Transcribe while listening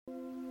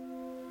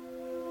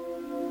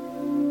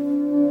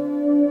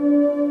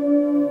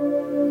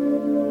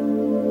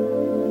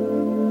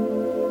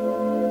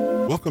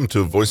Welcome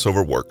to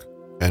VoiceOver Work,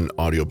 an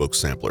audiobook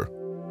sampler.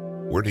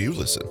 Where do you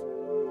listen?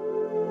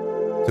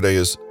 Today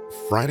is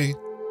Friday,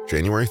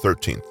 January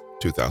 13th,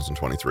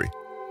 2023.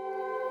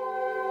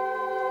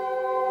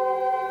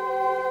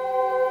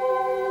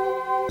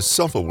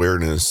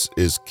 Self-awareness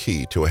is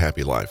key to a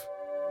happy life.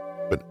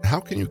 But how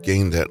can you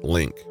gain that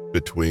link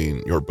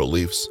between your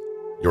beliefs,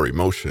 your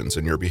emotions,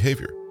 and your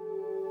behavior?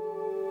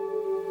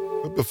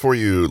 But before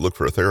you look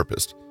for a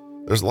therapist,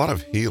 there's a lot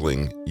of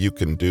healing you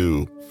can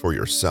do for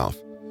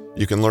yourself.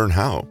 You can learn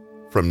how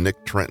from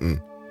Nick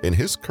Trenton in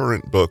his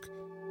current book,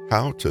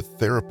 How to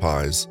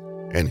Therapize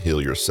and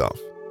Heal Yourself.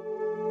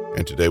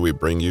 And today we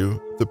bring you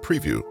the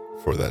preview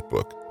for that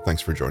book. Thanks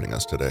for joining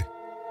us today.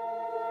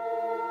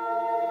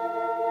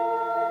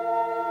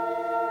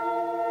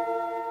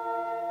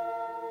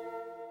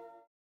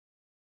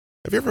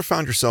 Have you ever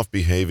found yourself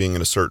behaving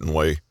in a certain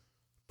way,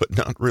 but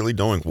not really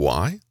knowing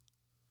why?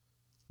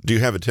 Do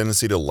you have a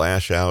tendency to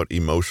lash out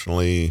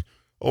emotionally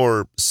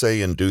or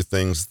say and do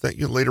things that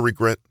you later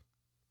regret?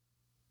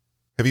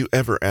 Have you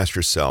ever asked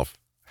yourself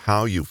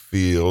how you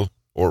feel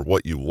or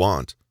what you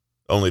want,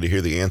 only to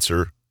hear the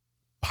answer,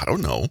 I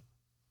don't know?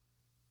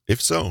 If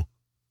so,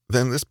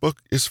 then this book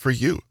is for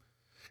you.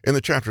 In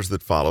the chapters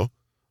that follow,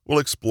 we'll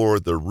explore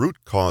the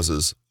root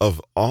causes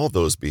of all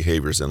those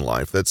behaviors in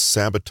life that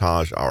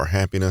sabotage our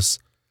happiness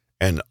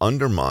and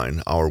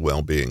undermine our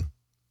well-being.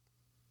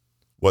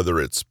 Whether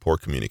it's poor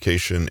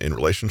communication in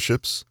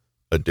relationships,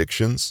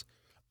 addictions,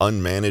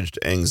 unmanaged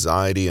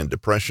anxiety and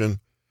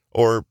depression,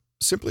 or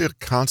simply a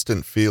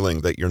constant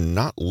feeling that you're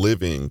not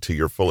living to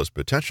your fullest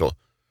potential,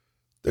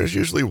 there's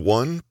usually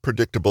one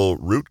predictable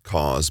root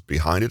cause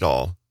behind it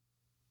all: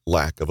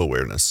 lack of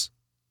awareness.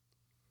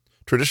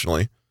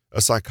 Traditionally,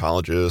 a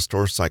psychologist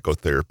or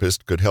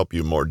psychotherapist could help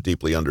you more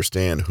deeply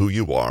understand who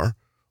you are,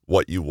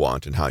 what you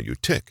want, and how you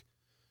tick.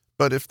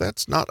 But if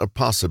that's not a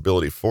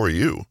possibility for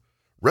you,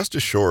 rest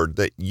assured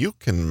that you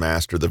can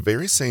master the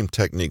very same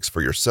techniques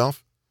for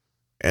yourself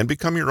and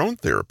become your own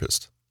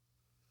therapist.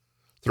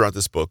 Throughout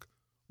this book,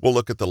 we'll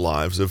look at the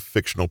lives of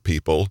fictional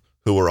people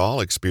who are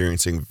all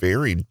experiencing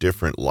very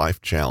different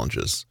life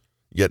challenges,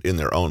 yet in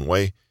their own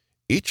way,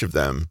 each of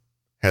them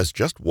has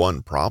just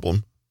one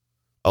problem: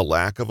 a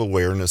lack of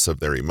awareness of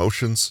their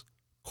emotions,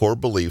 core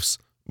beliefs,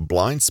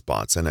 blind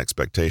spots, and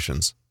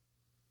expectations.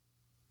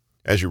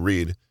 As you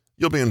read,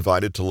 you'll be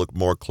invited to look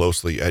more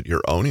closely at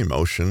your own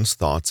emotions,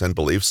 thoughts, and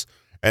beliefs,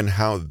 and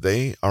how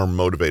they are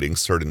motivating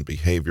certain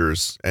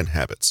behaviors and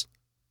habits.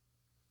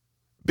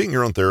 Being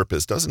your own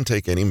therapist doesn't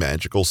take any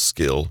magical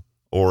skill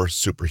or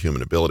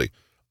superhuman ability.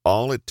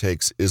 All it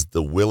takes is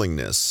the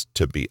willingness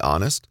to be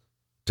honest,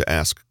 to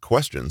ask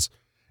questions,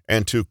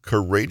 and to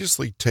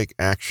courageously take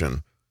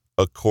action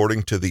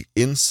according to the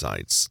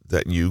insights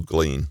that you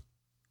glean.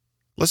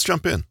 Let's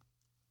jump in.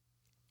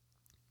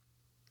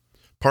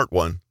 Part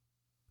 1.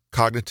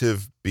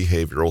 Cognitive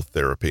Behavioral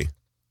Therapy.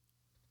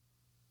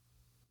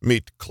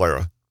 Meet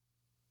Clara.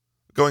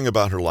 Going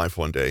about her life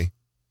one day,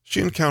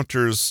 she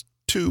encounters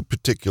two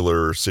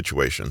particular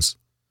situations.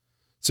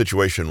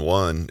 Situation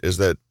 1 is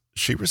that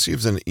she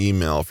receives an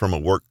email from a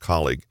work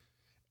colleague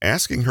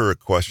asking her a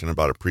question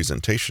about a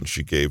presentation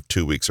she gave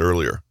 2 weeks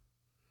earlier.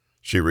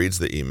 She reads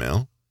the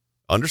email,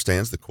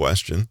 understands the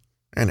question,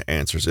 and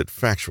answers it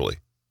factually.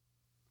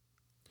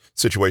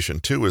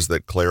 Situation 2 is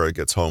that Clara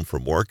gets home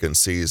from work and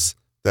sees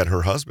that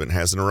her husband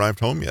hasn't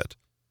arrived home yet.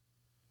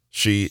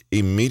 She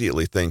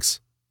immediately thinks,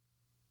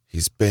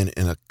 he's been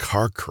in a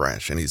car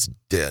crash and he's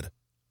dead.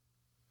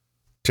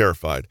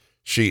 Terrified,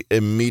 she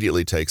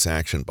immediately takes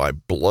action by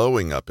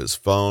blowing up his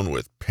phone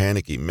with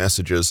panicky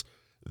messages,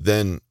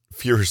 then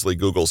furiously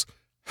Googles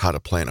how to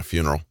plan a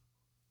funeral.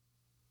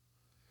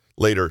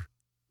 Later,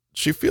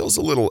 she feels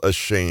a little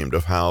ashamed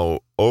of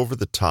how over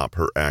the top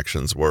her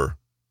actions were.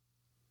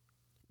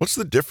 What's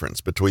the difference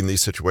between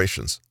these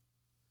situations?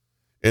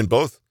 In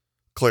both,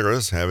 Clara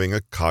is having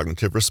a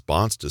cognitive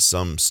response to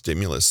some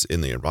stimulus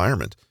in the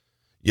environment.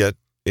 Yet,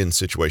 in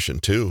situation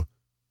 2,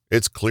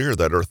 it's clear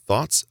that her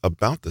thoughts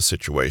about the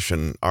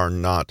situation are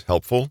not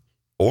helpful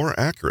or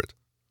accurate.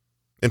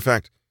 In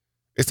fact,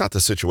 it's not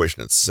the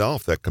situation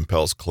itself that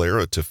compels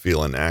Clara to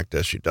feel and act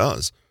as she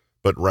does,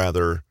 but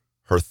rather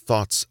her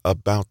thoughts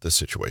about the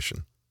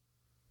situation.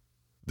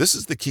 This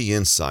is the key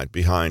insight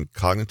behind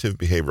cognitive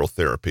behavioral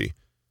therapy,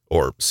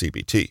 or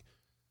CBT,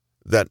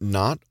 that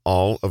not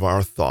all of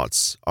our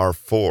thoughts are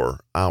for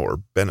our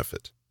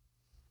benefit.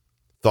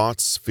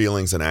 Thoughts,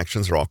 feelings, and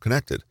actions are all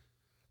connected.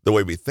 The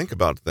way we think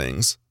about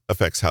things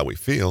affects how we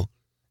feel,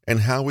 and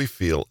how we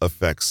feel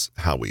affects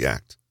how we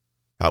act.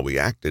 How we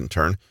act, in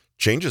turn,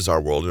 changes our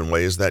world in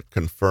ways that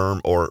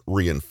confirm or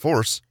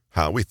reinforce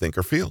how we think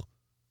or feel.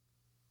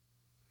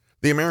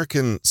 The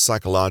American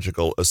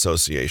Psychological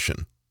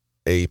Association,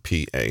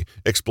 APA,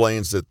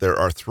 explains that there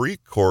are 3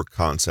 core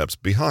concepts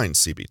behind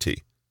CBT.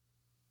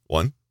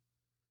 1.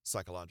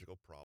 Psychological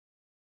problem.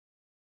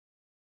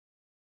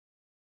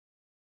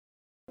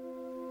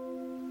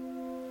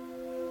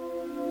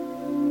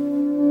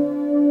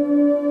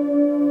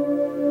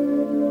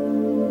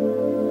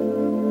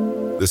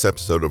 This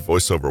episode of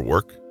VoiceOver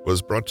Work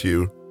was brought to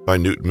you by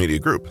Newton Media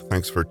Group.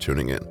 Thanks for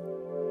tuning in.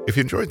 If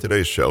you enjoyed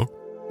today's show,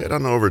 head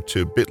on over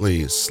to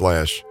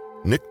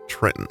bit.ly/Nick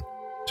Trenton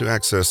to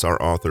access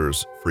our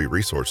author's free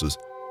resources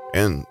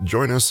and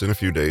join us in a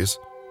few days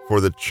for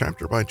the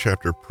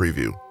chapter-by-chapter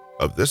preview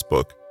of this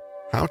book,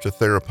 How to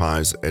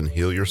Therapize and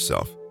Heal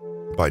Yourself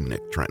by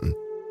Nick Trenton.